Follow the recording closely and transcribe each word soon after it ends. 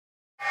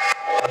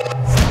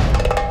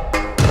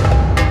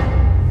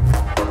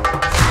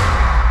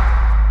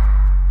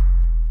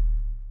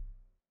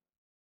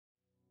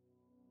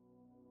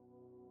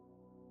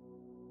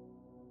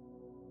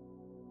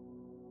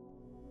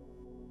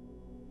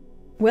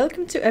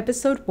Welcome to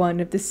episode 1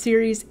 of the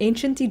series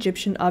Ancient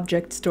Egyptian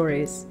Object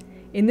Stories.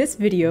 In this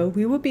video,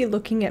 we will be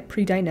looking at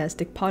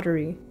predynastic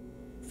pottery.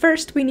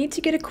 First, we need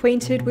to get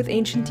acquainted with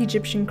ancient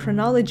Egyptian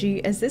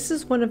chronology, as this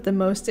is one of the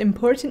most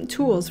important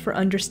tools for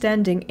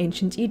understanding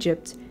ancient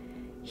Egypt.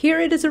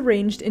 Here it is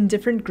arranged in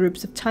different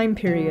groups of time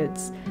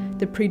periods: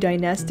 the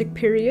predynastic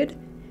period,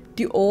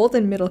 the Old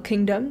and Middle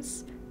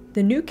Kingdoms,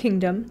 the New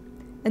Kingdom,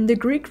 and the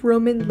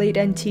Greek-Roman late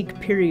antique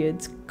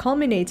periods,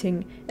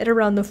 culminating at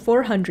around the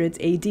 400s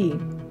AD.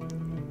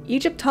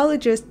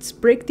 Egyptologists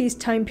break these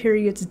time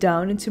periods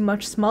down into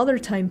much smaller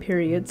time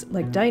periods,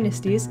 like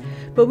dynasties,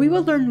 but we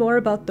will learn more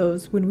about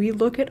those when we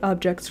look at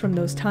objects from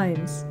those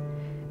times.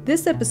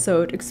 This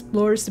episode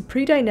explores the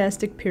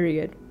predynastic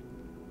period.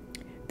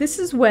 This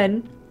is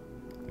when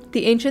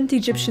the ancient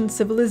Egyptian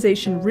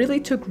civilization really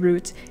took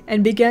root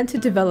and began to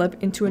develop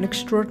into an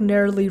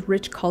extraordinarily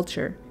rich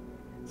culture.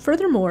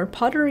 Furthermore,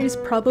 pottery is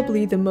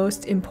probably the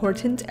most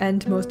important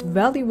and most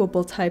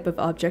valuable type of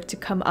object to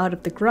come out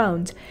of the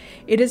ground.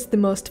 It is the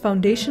most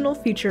foundational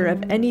feature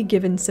of any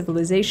given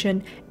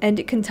civilization, and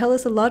it can tell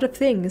us a lot of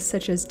things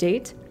such as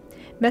date,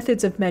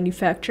 methods of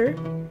manufacture,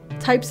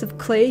 types of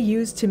clay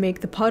used to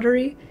make the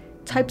pottery,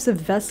 types of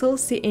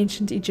vessels the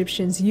ancient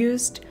Egyptians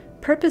used,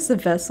 purpose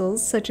of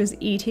vessels such as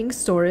eating,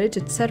 storage,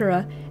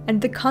 etc., and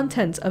the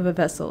content of a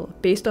vessel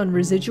based on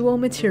residual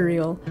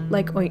material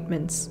like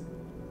ointments.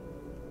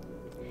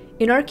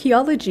 In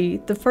archaeology,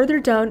 the further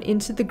down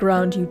into the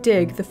ground you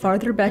dig, the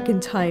farther back in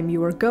time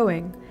you are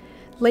going.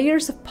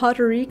 Layers of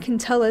pottery can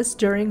tell us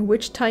during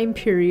which time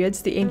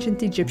periods the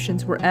ancient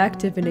Egyptians were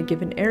active in a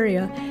given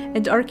area,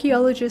 and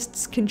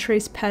archaeologists can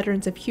trace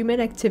patterns of human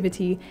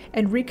activity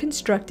and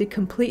reconstruct a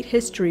complete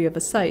history of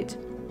a site.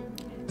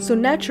 So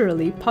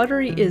naturally,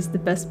 pottery is the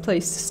best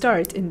place to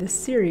start in this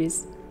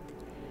series.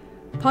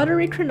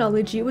 Pottery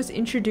chronology was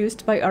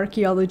introduced by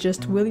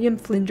archaeologist William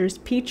Flinders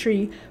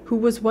Petrie, who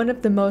was one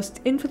of the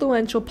most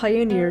influential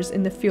pioneers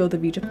in the field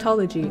of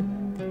Egyptology.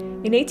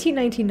 In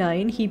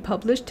 1899, he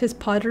published his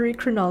pottery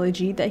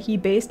chronology that he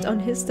based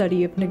on his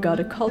study of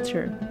Naqada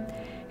culture.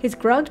 His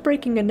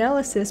groundbreaking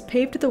analysis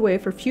paved the way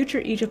for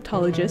future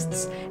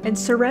Egyptologists, and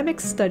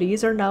ceramics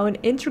studies are now an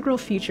integral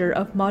feature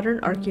of modern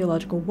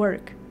archaeological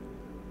work.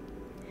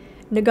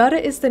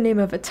 Naqada is the name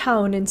of a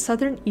town in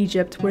southern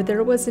Egypt where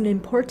there was an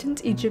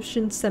important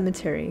Egyptian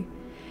cemetery.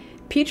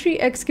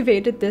 Petrie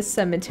excavated this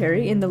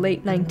cemetery in the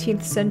late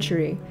 19th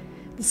century.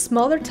 The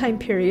smaller time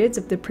periods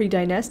of the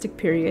predynastic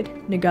period,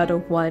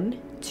 Naqada 1,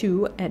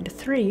 2, and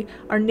 3,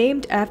 are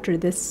named after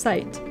this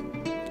site.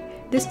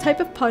 This type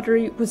of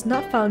pottery was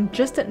not found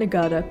just at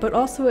Naqada, but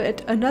also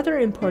at another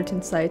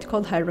important site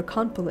called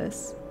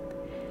Hierakonpolis.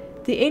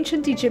 The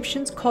ancient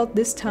Egyptians called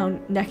this town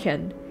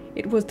Nekhen.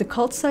 It was the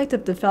cult site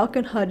of the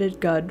falcon-headed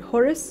god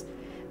Horus,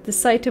 the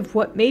site of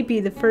what may be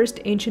the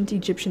first ancient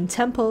Egyptian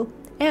temple,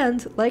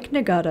 and, like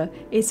Naqada,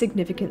 a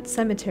significant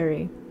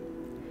cemetery.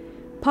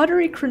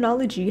 Pottery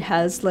chronology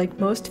has, like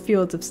most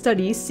fields of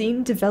study,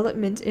 seen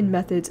development in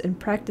methods and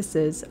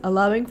practices,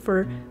 allowing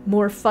for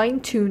more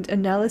fine-tuned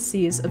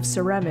analyses of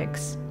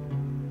ceramics.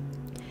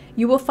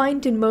 You will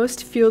find in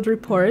most field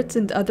reports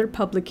and other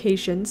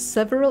publications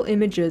several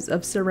images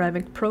of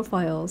ceramic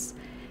profiles.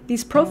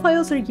 These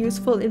profiles are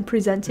useful in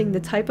presenting the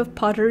type of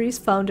potteries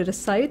found at a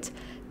site,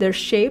 their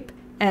shape,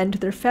 and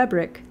their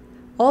fabric.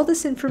 All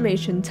this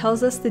information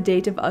tells us the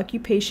date of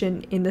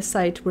occupation in the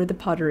site where the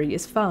pottery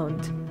is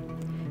found.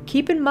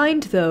 Keep in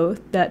mind, though,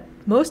 that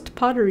most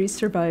pottery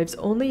survives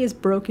only as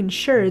broken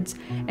sherds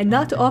and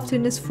not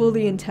often as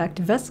fully intact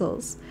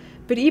vessels,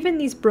 but even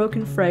these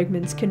broken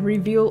fragments can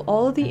reveal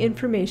all the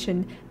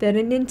information that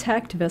an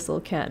intact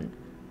vessel can.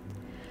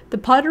 The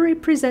pottery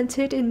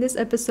presented in this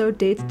episode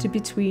dates to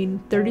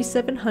between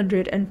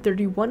 3700 and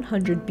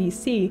 3100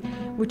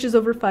 BC, which is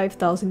over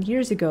 5,000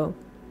 years ago.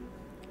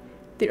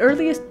 The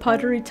earliest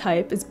pottery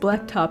type is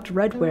black-topped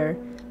redware,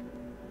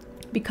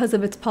 because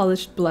of its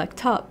polished black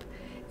top.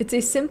 It's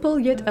a simple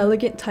yet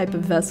elegant type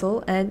of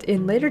vessel, and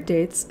in later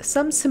dates,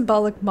 some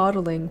symbolic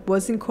modeling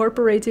was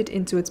incorporated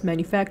into its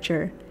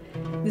manufacture.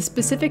 The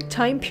specific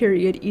time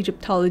period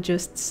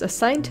Egyptologists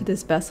assign to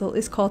this vessel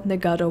is called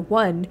Naqada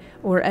 1,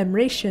 or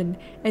Amratian,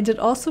 and it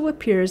also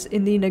appears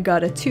in the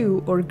Naqada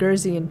 2, or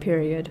Gurzian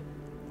period.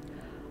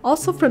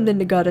 Also from the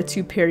Naqada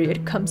 2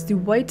 period comes the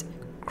white,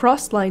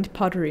 cross-lined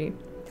pottery.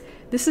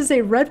 This is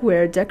a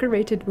redware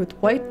decorated with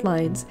white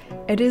lines.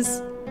 It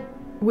is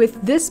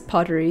with this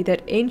pottery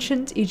that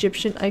ancient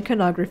Egyptian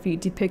iconography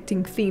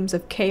depicting themes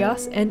of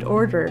chaos and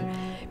order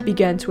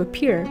began to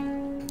appear.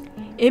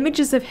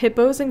 Images of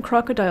hippos and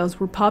crocodiles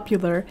were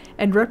popular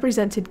and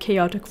represented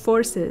chaotic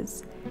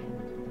forces.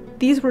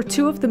 These were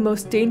two of the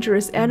most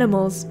dangerous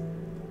animals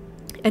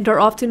and are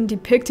often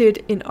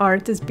depicted in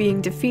art as being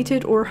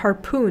defeated or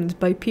harpooned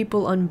by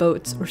people on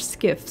boats or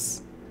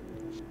skiffs.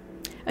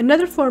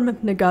 Another form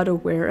of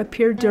Naqada ware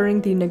appeared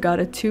during the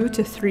Naqada 2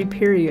 to 3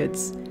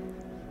 periods.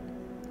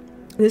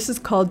 This is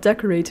called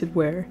decorated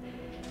ware.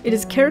 It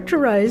is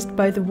characterized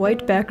by the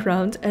white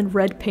background and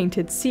red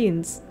painted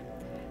scenes.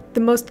 The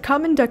most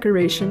common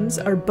decorations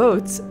are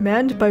boats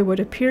manned by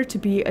what appear to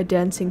be a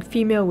dancing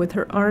female with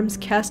her arms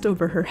cast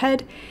over her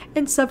head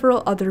and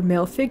several other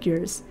male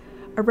figures.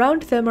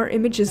 Around them are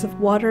images of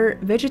water,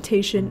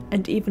 vegetation,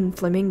 and even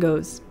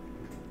flamingos.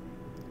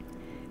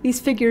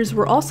 These figures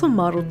were also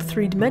modeled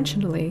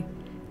three-dimensionally.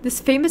 This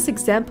famous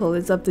example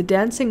is of the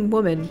dancing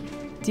woman,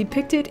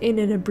 depicted in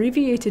an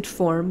abbreviated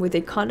form with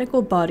a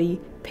conical body,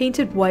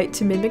 painted white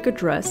to mimic a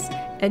dress,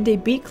 and a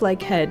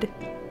beak-like head.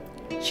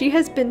 She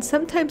has been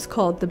sometimes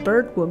called the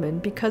bird woman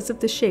because of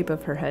the shape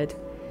of her head.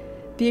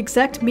 The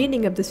exact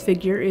meaning of this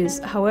figure is,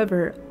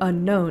 however,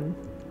 unknown.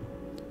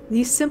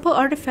 These simple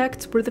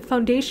artifacts were the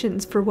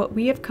foundations for what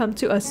we have come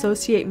to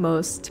associate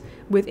most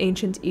with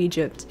ancient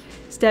Egypt: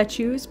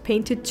 statues,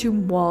 painted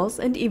tomb walls,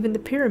 and even the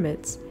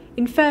pyramids.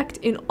 In fact,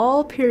 in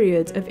all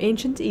periods of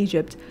ancient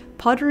Egypt,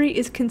 pottery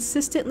is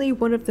consistently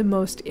one of the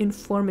most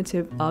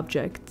informative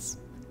objects.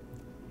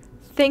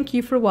 Thank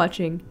you for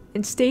watching,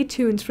 and stay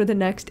tuned for the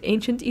next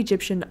ancient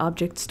Egyptian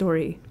object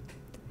story.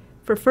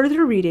 For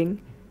further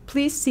reading,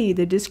 please see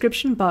the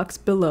description box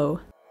below.